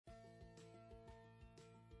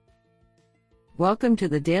Welcome to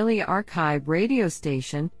the Daily Archive radio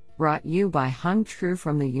station, brought you by Hung Tru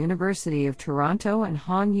from the University of Toronto and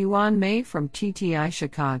Han Yuan Mei from TTI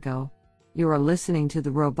Chicago. You are listening to the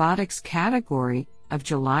Robotics category of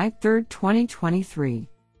July 3, 2023.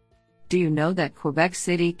 Do you know that Quebec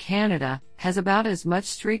City, Canada, has about as much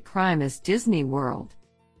street crime as Disney World?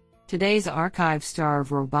 Today's archive star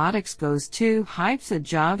of robotics goes to Haipsa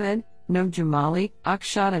Javed, Nojamali,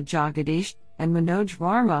 Akshata Jagadish, and Manoj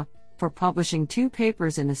Varma, for publishing 2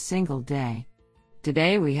 papers in a single day.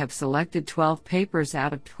 Today we have selected 12 papers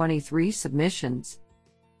out of 23 submissions.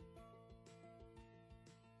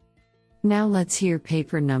 Now let's hear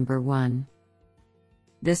paper number 1.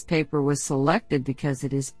 This paper was selected because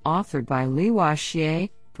it is authored by Liwa Xie,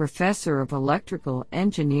 Professor of Electrical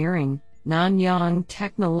Engineering, Nanyang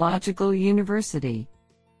Technological University.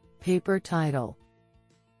 Paper title: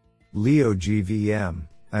 LEO GVM,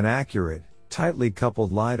 an accurate, tightly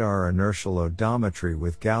coupled LiDAR inertial odometry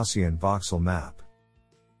with Gaussian voxel map.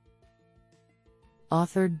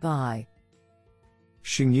 Authored by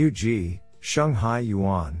Xingyu Ji, Shanghai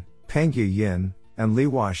Yuan, Pengyu Yin, and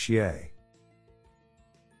Liwa Xie.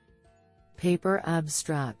 Paper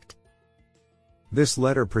abstract: This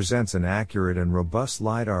letter presents an accurate and robust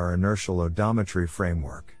LiDAR inertial odometry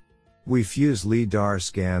framework. We fuse LiDAR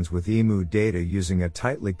scans with EMU data using a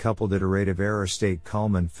tightly coupled iterative error state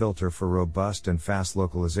Kalman filter for robust and fast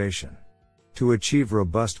localization. To achieve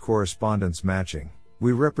robust correspondence matching,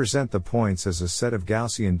 we represent the points as a set of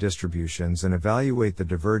Gaussian distributions and evaluate the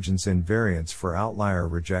divergence invariance for outlier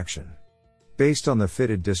rejection. Based on the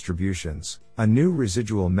fitted distributions, a new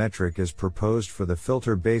residual metric is proposed for the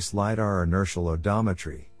filter-based LiDAR inertial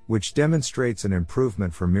odometry, which demonstrates an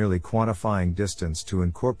improvement from merely quantifying distance to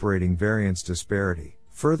incorporating variance disparity,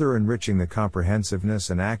 further enriching the comprehensiveness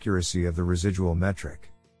and accuracy of the residual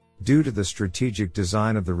metric. Due to the strategic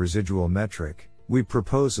design of the residual metric, we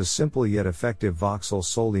propose a simple yet effective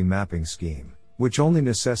voxel-solely mapping scheme, which only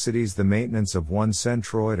necessitates the maintenance of one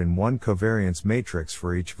centroid and one covariance matrix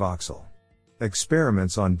for each voxel.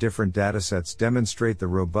 Experiments on different datasets demonstrate the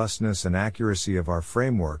robustness and accuracy of our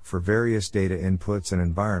framework for various data inputs and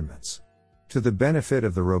environments. To the benefit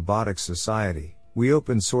of the Robotics Society, we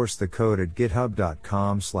open source the code at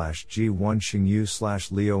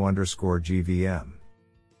github.com/g1xingyu/leo_gvm.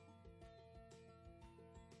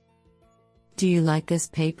 Do you like this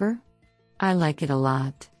paper? I like it a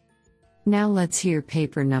lot. Now let's hear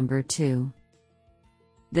paper number 2.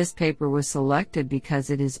 This paper was selected because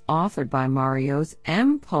it is authored by Marios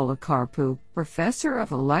M. Policarpou, Professor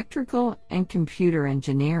of Electrical and Computer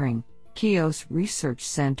Engineering, Chios Research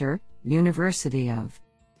Center, University of.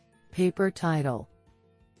 Paper title: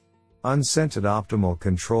 Unscented Optimal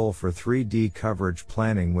Control for 3D Coverage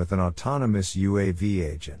Planning with an Autonomous UAV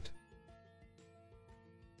Agent.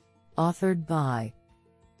 Authored by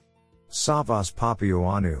Savas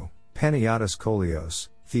Papaioannou, Panayotis Kolios,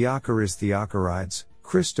 Theocharis Theocharides,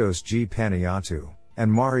 Christos G. Panayotou,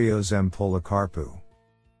 and Marios M. Policarpou.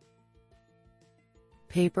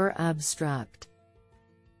 Paper abstract: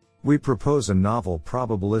 We propose a novel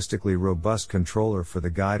probabilistically robust controller for the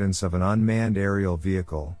guidance of an unmanned aerial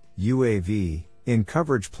vehicle, UAV, in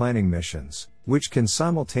coverage planning missions, which can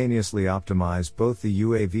simultaneously optimize both the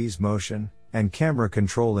UAV's motion and camera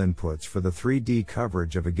control inputs for the 3D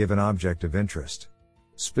coverage of a given object of interest.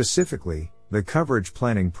 Specifically, the coverage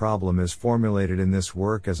planning problem is formulated in this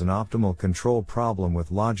work as an optimal control problem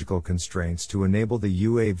with logical constraints to enable the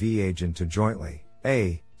UAV agent to jointly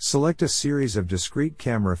a. Select a series of discrete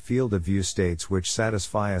camera field of view states which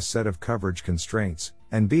satisfy a set of coverage constraints,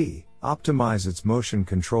 and b. Optimize its motion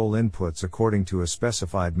control inputs according to a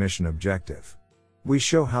specified mission objective. We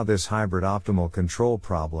show how this hybrid optimal control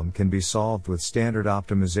problem can be solved with standard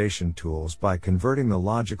optimization tools by converting the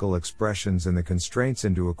logical expressions in the constraints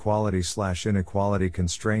into equality/inequality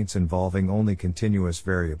constraints involving only continuous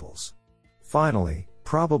variables. Finally,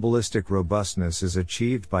 probabilistic robustness is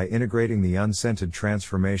achieved by integrating the unscented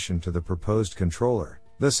transformation to the proposed controller,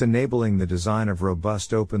 thus enabling the design of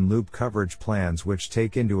robust open-loop coverage plans which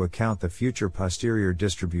take into account the future posterior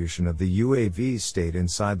distribution of the UAV's state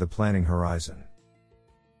inside the planning horizon.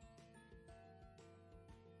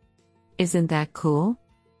 Isn't that cool?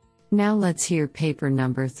 Now let's hear paper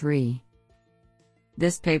number 3.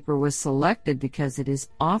 This paper was selected because it is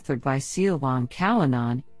authored by Sylvain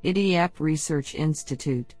Callanan, IDIEP Research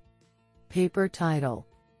Institute. Paper title: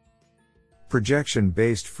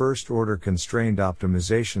 Projection-Based First-Order Constrained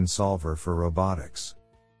Optimization Solver for Robotics.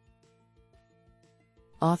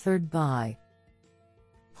 Authored by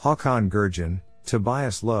Hakan Gurcan,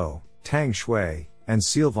 Tobias Low, Tang Shui, and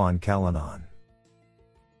Sylvain Callanan.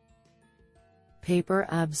 Paper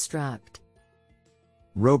abstract: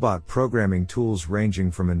 Robot programming tools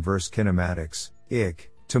ranging from inverse kinematics,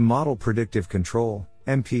 IK, to model predictive control,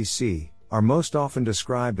 MPC, are most often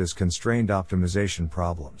described as constrained optimization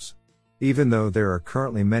problems. Even though there are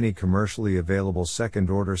currently many commercially available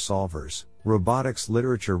second-order solvers, robotics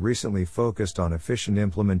literature recently focused on efficient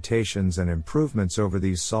implementations and improvements over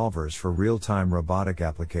these solvers for real-time robotic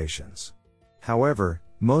applications. However,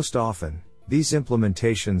 most often, these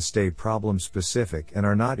implementations stay problem-specific and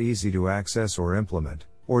are not easy to access or implement,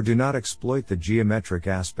 or do not exploit the geometric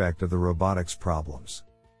aspect of the robotics problems.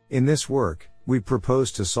 In this work, we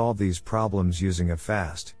propose to solve these problems using a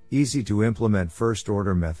fast, easy-to-implement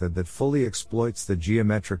first-order method that fully exploits the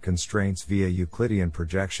geometric constraints via Euclidean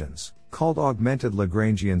projections, called Augmented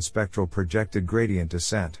Lagrangian Spectral Projected Gradient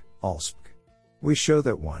Descent, ALSP. We show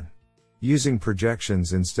that 1. Using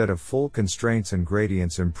projections instead of full constraints and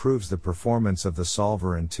gradients improves the performance of the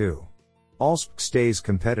solver, and 2. ALSP stays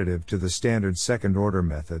competitive to the standard second-order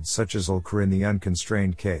methods such as OLCR in the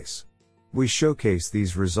unconstrained case. We showcase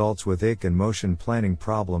these results with IK and motion planning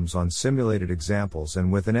problems on simulated examples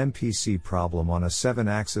and with an MPC problem on a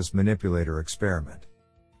 7-axis manipulator experiment.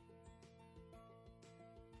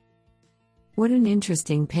 What an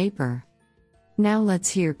interesting paper. Now let's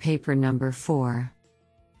hear paper number 4.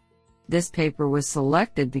 This paper was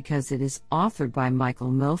selected because it is authored by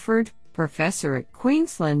Michael Milford, professor at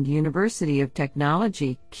Queensland University of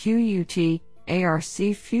Technology, QUT, ARC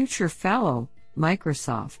Future Fellow,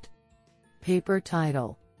 Microsoft. Paper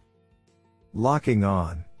title: Locking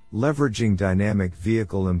on, Leveraging Dynamic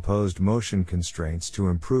Vehicle Imposed Motion Constraints to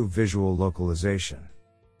Improve Visual Localization.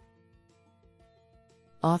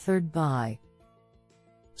 Authored by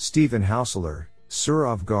Stephen Haussler,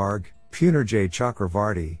 Sourav Garg, Punarjay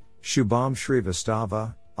Chakravarti, Shubham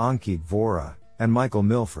Shrivastava, Ankit Vora, and Michael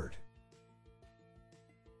Milford.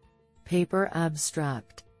 Paper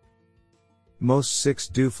abstract: Most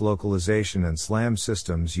 6DoF localization and SLAM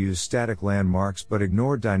systems use static landmarks but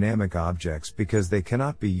ignore dynamic objects because they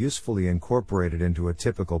cannot be usefully incorporated into a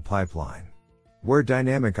typical pipeline. Where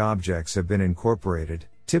dynamic objects have been incorporated,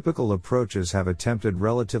 typical approaches have attempted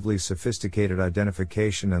relatively sophisticated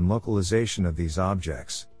identification and localization of these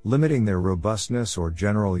objects, limiting their robustness or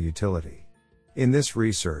general utility. In this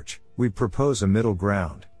research, we propose a middle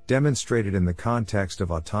ground, demonstrated in the context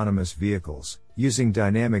of autonomous vehicles, using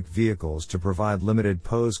dynamic vehicles to provide limited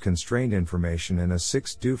pose-constrained information in a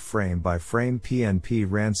 6DoF frame-by-frame PNP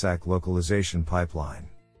ransack localization pipeline.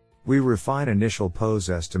 We refine initial pose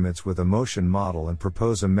estimates with a motion model and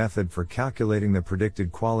propose a method for calculating the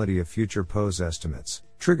predicted quality of future pose estimates,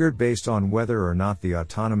 triggered based on whether or not the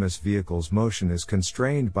autonomous vehicle's motion is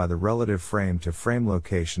constrained by the relative frame-to-frame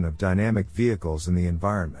location of dynamic vehicles in the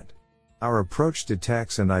environment. Our approach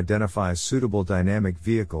detects and identifies suitable dynamic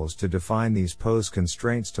vehicles to define these pose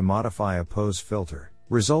constraints to modify a pose filter,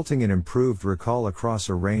 resulting in improved recall across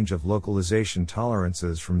a range of localization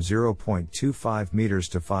tolerances from 0.25 meters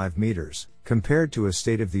to 5 meters, compared to a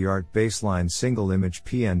state-of-the-art baseline single-image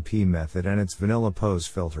PNP method and its vanilla pose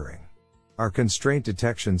filtering. Our constraint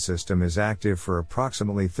detection system is active for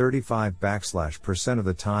approximately 35% of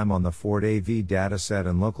the time on the Ford AV dataset,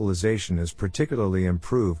 and localization is particularly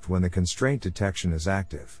improved when the constraint detection is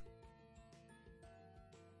active.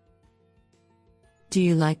 Do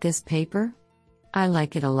you like this paper? I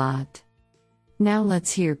like it a lot. Now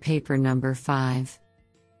let's hear paper number 5.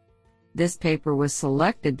 This paper was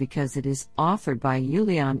selected because it is authored by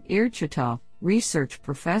Yulian Irchitov, research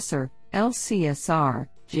professor, LCSR,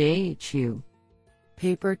 JHU.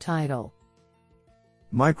 Paper title: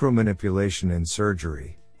 Micromanipulation in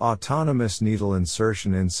Surgery, Autonomous Needle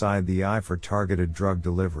Insertion Inside the Eye for Targeted Drug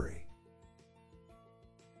Delivery.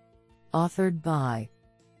 Authored by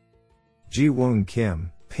Ji-Woon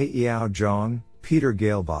Kim, Pei-Yao Zhang, Peter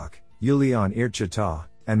Galebach, Yulian Irchitov,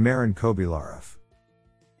 and Marin Kobylarov.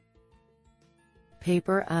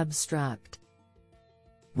 Paper abstract: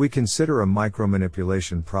 We consider a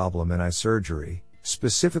micromanipulation problem in eye surgery,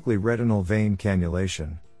 specifically retinal vein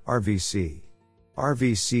cannulation, RVC.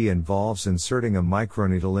 RVC involves inserting a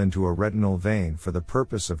microneedle into a retinal vein for the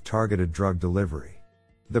purpose of targeted drug delivery.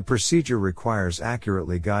 The procedure requires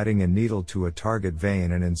accurately guiding a needle to a target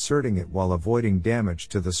vein and inserting it while avoiding damage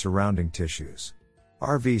to the surrounding tissues.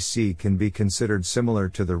 RVC can be considered similar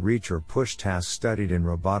to the reach or push task studied in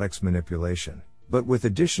robotics manipulation, but with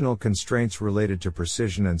additional constraints related to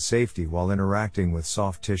precision and safety while interacting with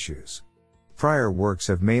soft tissues. Prior works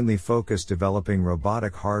have mainly focused developing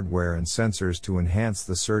robotic hardware and sensors to enhance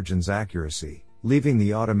the surgeon's accuracy, leaving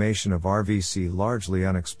the automation of RVC largely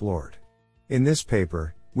unexplored. In this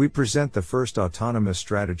paper, we present the first autonomous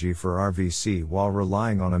strategy for RVC while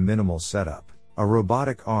relying on a minimal setup: a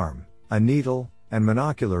robotic arm, a needle, and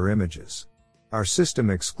monocular images. Our system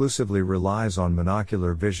exclusively relies on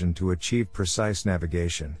monocular vision to achieve precise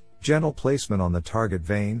navigation, gentle placement on the target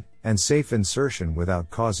vein, and safe insertion without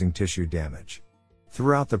causing tissue damage.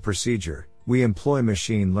 Throughout the procedure, we employ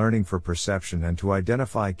machine learning for perception and to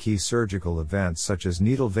identify key surgical events such as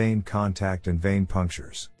needle vein contact and vein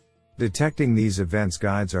punctures. Detecting these events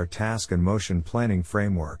guides our task and motion planning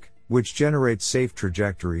framework, which generates safe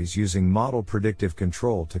trajectories using model predictive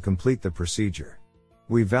control to complete the procedure.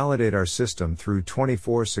 We validate our system through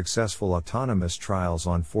 24 successful autonomous trials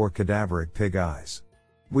on 4 cadaveric pig eyes.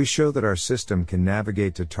 We show that our system can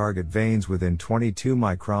navigate to target veins within 22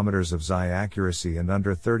 micrometers of Xi accuracy and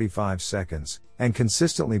under 35 seconds, and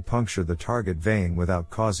consistently puncture the target vein without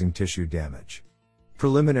causing tissue damage.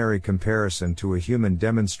 Preliminary comparison to a human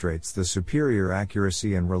demonstrates the superior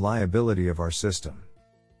accuracy and reliability of our system.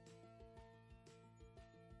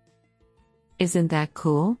 Isn't that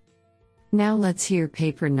cool? Now let's hear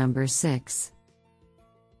paper number 6.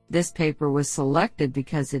 This paper was selected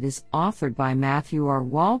because it is authored by Matthew R.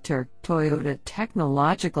 Walter, Toyota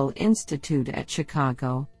Technological Institute at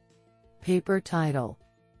Chicago. Paper title: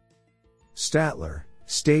 Statler,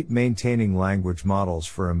 State Maintaining Language Models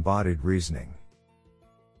for Embodied Reasoning.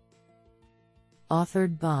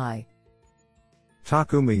 Authored by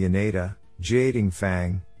Takuma Yaneda, Jiading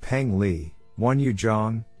Fang, Peng Li, Wanyu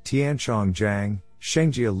Zhang, Tianchong Zhang,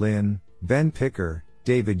 Shengjia Lin, Ben Picker,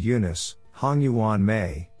 David Yunus, Hongyuan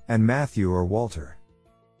Mei, and Matthew R. Walter.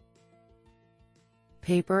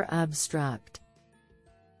 Paper abstract: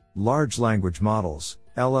 Large language models,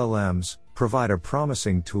 LLMs, provide a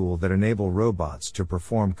promising tool that enable robots to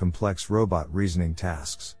perform complex robot reasoning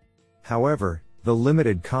tasks. However, the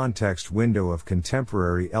limited context window of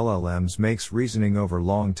contemporary LLMs makes reasoning over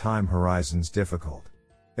long time horizons difficult.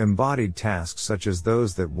 Embodied tasks such as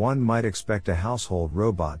those that one might expect a household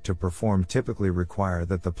robot to perform typically require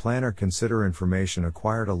that the planner consider information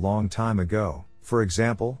acquired a long time ago, for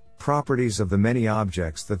example, properties of the many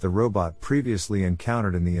objects that the robot previously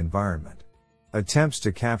encountered in the environment. Attempts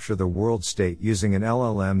to capture the world state using an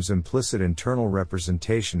LLM's implicit internal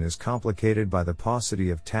representation is complicated by the paucity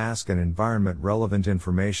of task and environment relevant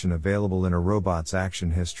information available in a robot's action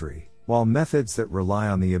history, while methods that rely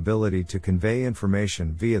on the ability to convey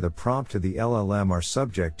information via the prompt to the LLM are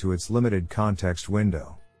subject to its limited context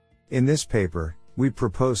window. In this paper, we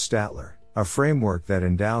propose Statler, a framework that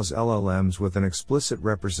endows LLMs with an explicit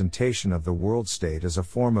representation of the world state as a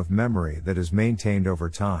form of memory that is maintained over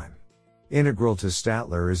time. Integral to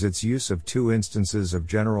Statler is its use of 2 instances of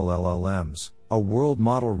general LLMs, a world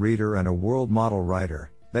model reader and a world model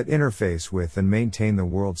writer, that interface with and maintain the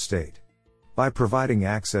world state. By providing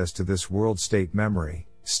access to this world state memory,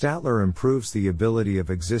 Statler improves the ability of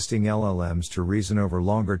existing LLMs to reason over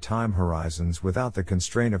longer time horizons without the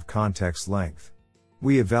constraint of context length.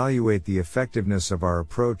 We evaluate the effectiveness of our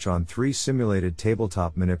approach on 3 simulated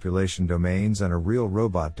tabletop manipulation domains and a real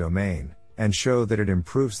robot domain, and show that it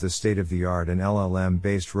improves the state-of-the-art in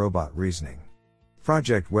LLM-based robot reasoning.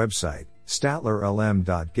 Project website,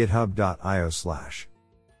 statlerlm.github.io/.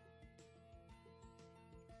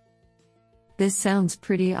 This sounds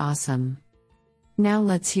pretty awesome. Now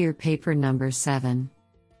let's hear paper number 7.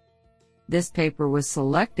 This paper was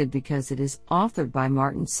selected because it is authored by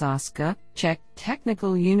Martin Saska, Czech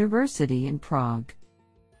Technical University in Prague.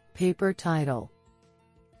 Paper title: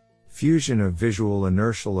 Fusion of Visual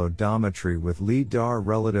Inertial Odometry with LiDAR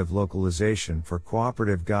Relative Localization for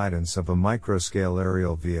Cooperative Guidance of a Microscale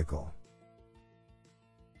Aerial Vehicle.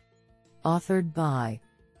 Authored by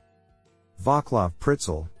Vaclav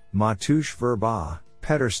Pritzel, Matusz Verba,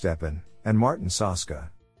 Petr Stepan, and Martin Saska.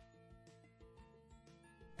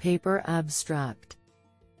 Paper abstract: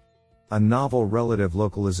 A novel relative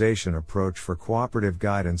localization approach for cooperative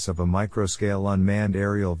guidance of a microscale unmanned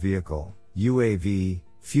aerial vehicle, UAV,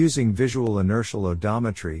 fusing visual inertial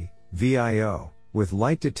odometry, VIO, with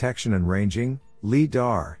light detection and ranging,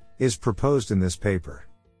 LiDAR, is proposed in this paper.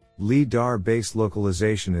 LiDAR-based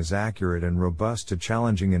localization is accurate and robust to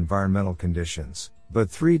challenging environmental conditions, but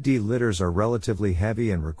 3D lidars are relatively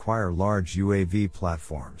heavy and require large UAV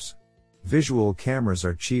platforms. Visual cameras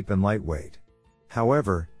are cheap and lightweight.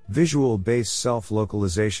 However, visual-based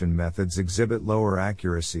self-localization methods exhibit lower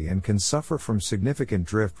accuracy and can suffer from significant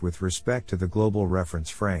drift with respect to the global reference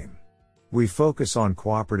frame. We focus on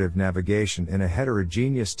cooperative navigation in a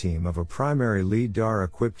heterogeneous team of a primary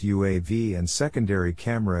LiDAR-equipped UAV and secondary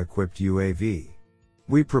camera-equipped UAV.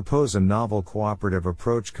 We propose a novel cooperative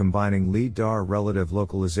approach combining LiDAR relative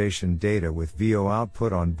localization data with VO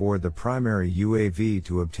output on board the primary UAV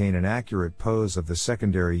to obtain an accurate pose of the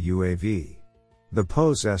secondary UAV. The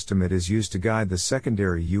pose estimate is used to guide the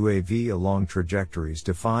secondary UAV along trajectories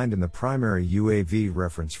defined in the primary UAV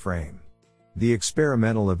reference frame. The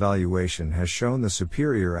experimental evaluation has shown the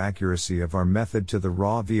superior accuracy of our method to the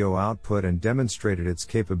raw VO output and demonstrated its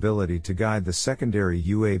capability to guide the secondary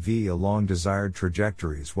UAV along desired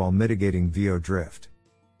trajectories while mitigating VO drift.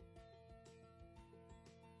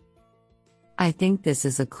 I think this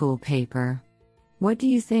is a cool paper. What do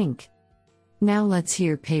you think? Now let's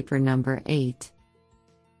hear paper number 8.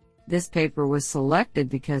 This paper was selected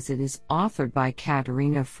because it is authored by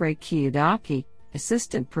Katerina Frey-Kiyodaki,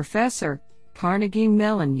 Assistant Professor, Carnegie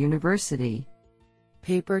Mellon University.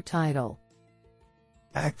 Paper title: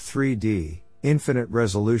 ACT-3D, Infinite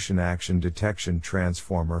Resolution Action Detection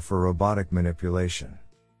Transformer for Robotic Manipulation.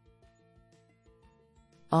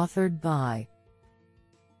 Authored by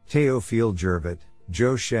Teofil Gervit,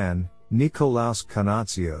 Joe Shen, Nikolaus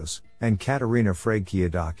Kanatsios, and Katerina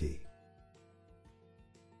Frey-Kiyodaki.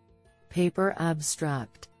 Paper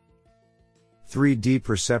abstract: 3D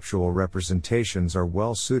perceptual representations are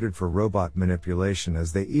well suited for robot manipulation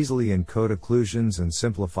as they easily encode occlusions and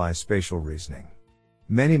simplify spatial reasoning.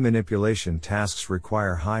 Many manipulation tasks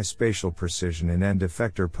require high spatial precision in end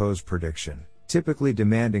effector pose prediction, typically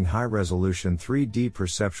demanding high-resolution 3D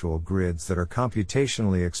perceptual grids that are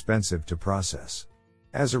computationally expensive to process.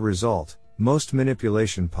 As a result, most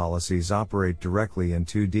manipulation policies operate directly in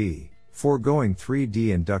 2D, foregoing 3D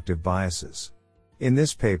inductive biases. In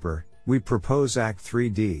this paper, we propose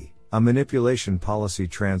ACT-3D, a manipulation policy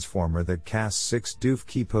transformer that casts 6 DOF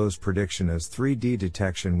key pose prediction as 3D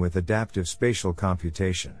detection with adaptive spatial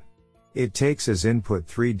computation. It takes as input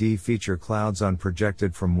 3D feature clouds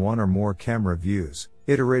unprojected from one or more camera views,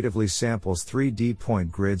 iteratively samples 3D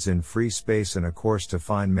point grids in free space in a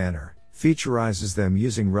coarse-to-fine manner, featurizes them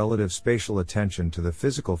using relative spatial attention to the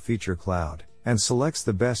physical feature cloud, and selects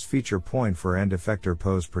the best feature point for end effector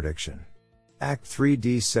pose prediction.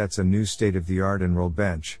 ACT-3D sets a new state-of-the-art enroll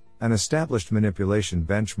bench, an established manipulation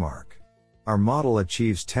benchmark. Our model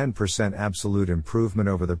achieves 10% absolute improvement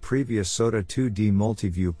over the previous SOTA 2D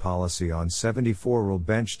multi-view policy on 74 roll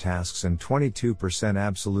bench tasks and 22%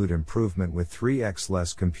 absolute improvement with 3x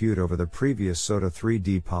less compute over the previous SOTA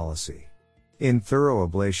 3D policy. In thorough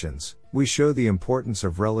ablations, we show the importance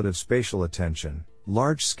of relative spatial attention,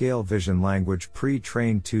 large-scale vision language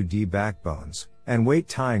pre-trained 2D backbones, and weight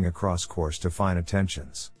tying across coarse-to-fine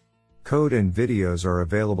attentions. Code and videos are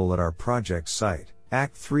available at our project site,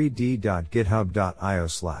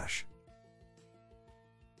 act3d.github.io/.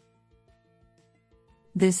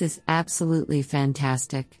 This is absolutely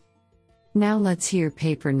fantastic. Now let's hear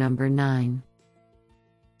paper number 9.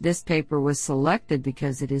 This paper was selected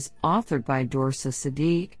because it is authored by Dorsa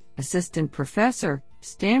Sadiq, Assistant Professor,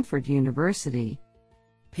 Stanford University.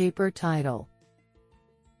 Paper title: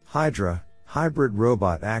 Hydra, Hybrid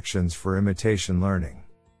Robot Actions for Imitation Learning.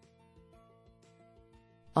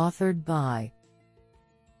 Authored by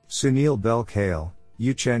Sunil Belkale,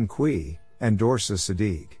 Yuchen Kui, and Dorsa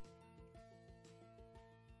Sadiq.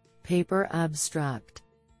 Paper abstract: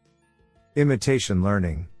 Imitation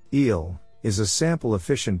learning, IL, is a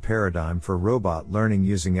sample-efficient paradigm for robot learning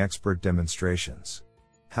using expert demonstrations.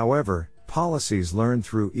 However, policies learned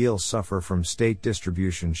through IL suffer from state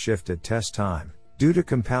distribution shift at test time, due to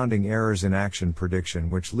compounding errors in action prediction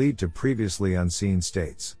which lead to previously unseen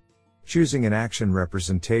states. Choosing an action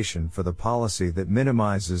representation for the policy that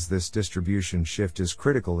minimizes this distribution shift is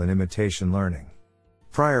critical in imitation learning.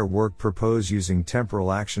 Prior work proposed using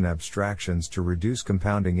temporal action abstractions to reduce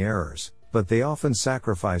compounding errors, but they often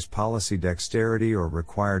sacrifice policy dexterity or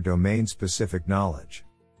require domain-specific knowledge.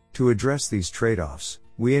 To address these trade-offs,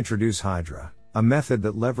 we introduce Hydra, a method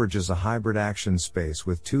that leverages a hybrid action space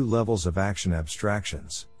with 2 levels of action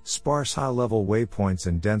abstractions, sparse high-level waypoints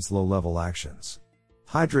and dense low-level actions.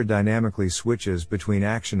 Hydra dynamically switches between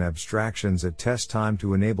action abstractions at test time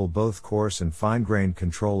to enable both coarse and fine-grained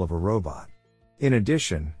control of a robot. In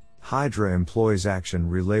addition, Hydra employs action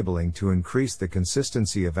relabeling to increase the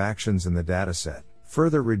consistency of actions in the dataset,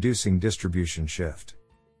 further reducing distribution shift.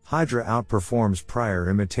 Hydra outperforms prior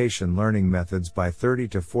imitation learning methods by 30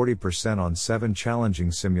 to 40% on 7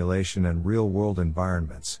 challenging simulation and real-world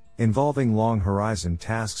environments, involving long-horizon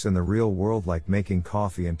tasks in the real world like making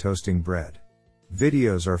coffee and toasting bread.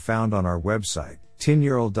 Videos are found on our website,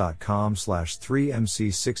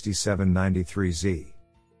 tinyurl.com/3mc6793z.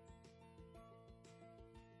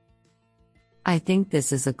 I think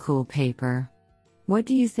this is a cool paper. What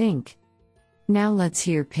do you think? Now let's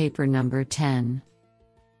hear paper number 10.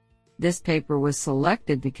 This paper was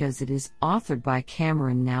selected because it is authored by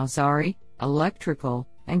Cameron Nowzari, Electrical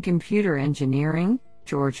and Computer Engineering,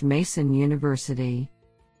 George Mason University.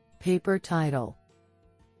 Paper title: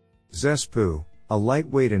 ZESPU, a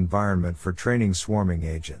lightweight environment for training swarming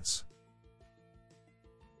agents.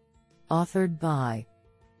 Authored by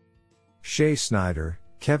Shay Snyder,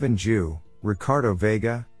 Kevin Ju, Ricardo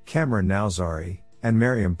Vega, Cameron Nauzari, and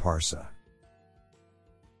Mariam Parsa.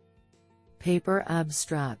 Paper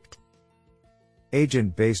abstract.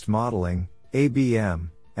 Agent-based modeling, ABM,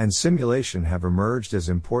 and simulation have emerged as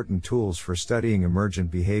important tools for studying emergent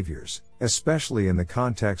behaviors, especially in the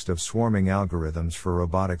context of swarming algorithms for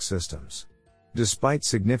robotic systems. Despite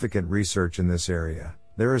significant research in this area,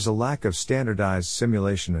 there is a lack of standardized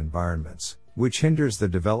simulation environments, which hinders the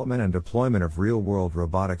development and deployment of real-world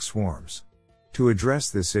robotic swarms. To address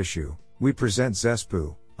this issue, we present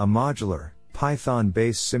ZESPU, a modular,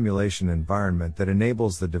 Python-based simulation environment that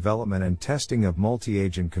enables the development and testing of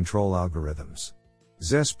multi-agent control algorithms.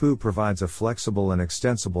 ZESPU provides a flexible and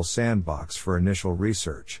extensible sandbox for initial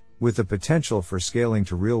research, with the potential for scaling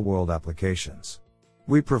to real-world applications.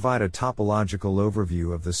 We provide a topological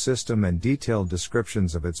overview of the system and detailed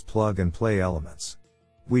descriptions of its plug-and-play elements.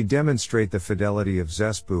 We demonstrate the fidelity of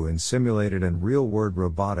ZESPU in simulated and real-world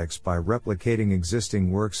robotics by replicating existing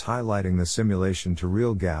works, highlighting the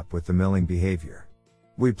simulation-to-real gap with the milling behavior.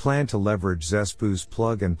 We plan to leverage ZESPU's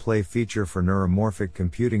plug-and-play feature for neuromorphic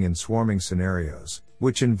computing in swarming scenarios,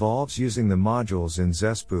 which involves using the modules in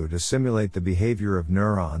ZESPU to simulate the behavior of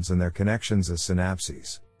neurons and their connections as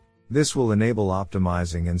synapses. This will enable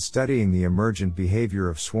optimizing and studying the emergent behavior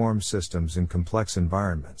of swarm systems in complex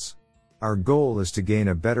environments. Our goal is to gain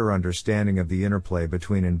a better understanding of the interplay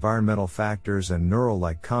between environmental factors and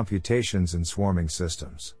neural-like computations in swarming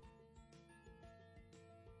systems.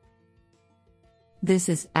 This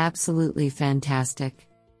is absolutely fantastic.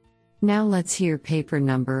 Now let's hear paper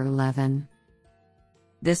number 11.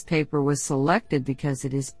 This paper was selected because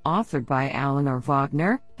it is authored by Alan R.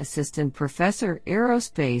 Wagner, Assistant Professor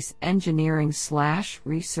Aerospace Engineering /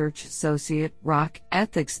 Research Associate, Rock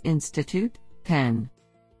Ethics Institute, Penn.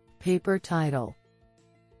 Paper title: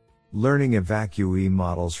 Learning Evacuee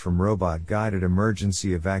Models from Robot-Guided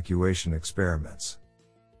Emergency Evacuation Experiments.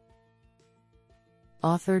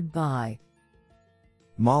 Authored by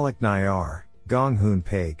Malik Nayyar, Gonghoon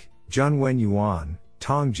Paik, Junwen Yuan,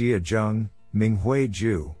 Tongjia Zheng, Minghui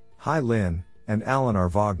Zhu, Hai Lin, and Alan R.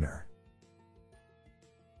 Wagner.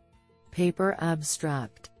 Paper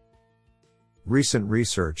abstract. Recent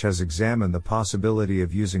research has examined the possibility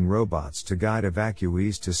of using robots to guide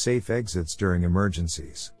evacuees to safe exits during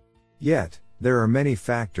emergencies. Yet, there are many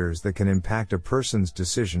factors that can impact a person's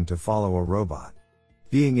decision to follow a robot.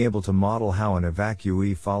 Being able to model how an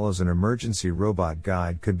evacuee follows an emergency robot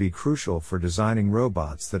guide could be crucial for designing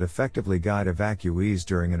robots that effectively guide evacuees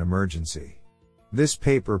during an emergency. This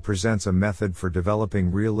paper presents a method for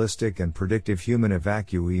developing realistic and predictive human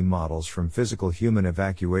evacuee models from physical human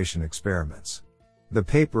evacuation experiments. The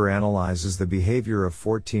paper analyzes the behavior of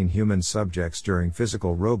 14 human subjects during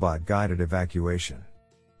physical robot-guided evacuation.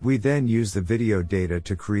 We then use the video data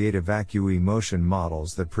to create evacuee motion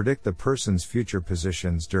models that predict the person's future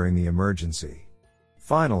positions during the emergency.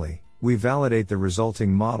 Finally, we validate the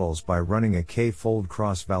resulting models by running a k-fold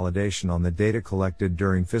cross-validation on the data collected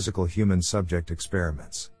during physical human subject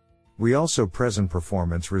experiments. We also present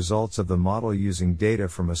performance results of the model using data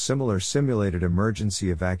from a similar simulated emergency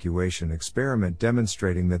evacuation experiment,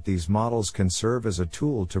 demonstrating that these models can serve as a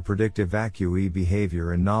tool to predict evacuee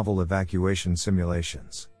behavior in novel evacuation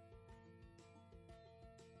simulations.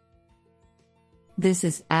 This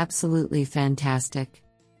is absolutely fantastic.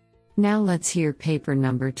 Now let's hear paper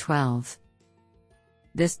number 12.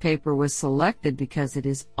 This paper was selected because it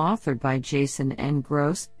is authored by Jason N.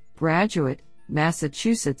 Gross, graduate,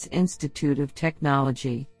 Massachusetts Institute of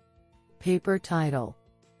Technology. Paper title: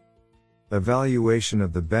 Evaluation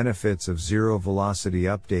of the benefits of zero-velocity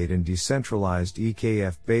update in decentralized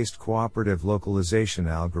EKF-based cooperative localization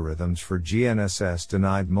algorithms for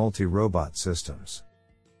GNSS-denied multi-robot systems.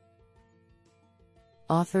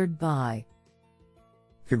 Authored by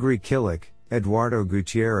Kagri Killick, Eduardo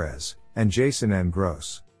Gutierrez, and Jason N.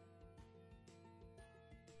 Gross.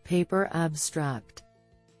 Paper abstract.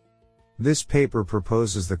 This paper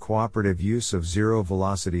proposes the cooperative use of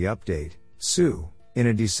zero-velocity update, ZVU, in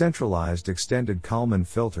a decentralized extended Kalman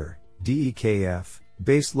filter, DEKF,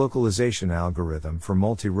 based localization algorithm for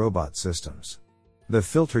multi-robot systems. The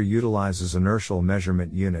filter utilizes inertial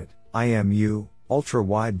measurement unit, IMU,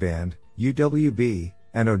 ultra-wideband, UWB,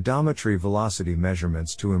 and odometry velocity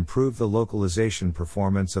measurements to improve the localization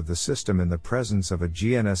performance of the system in the presence of a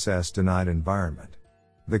GNSS-denied environment.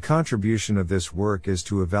 The contribution of this work is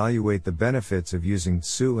to evaluate the benefits of using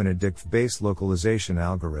ZVU in a DEKF-based localization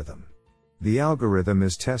algorithm. The algorithm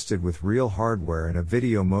is tested with real hardware in a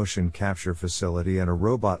video motion capture facility and a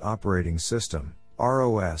robot operating system,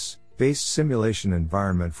 ROS, based simulation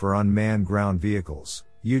environment for unmanned ground vehicles,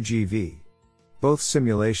 UGV. Both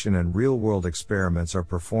simulation and real-world experiments are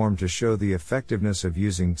performed to show the effectiveness of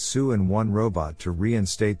using TSU in one robot to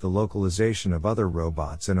reinstate the localization of other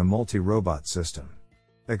robots in a multi-robot system.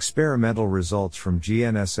 Experimental results from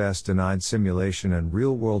GNSS-denied simulation and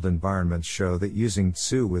real-world environments show that using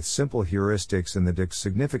TSU with simple heuristics in the DIC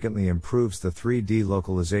significantly improves the 3D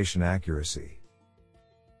localization accuracy.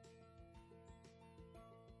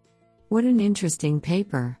 What an interesting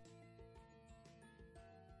paper.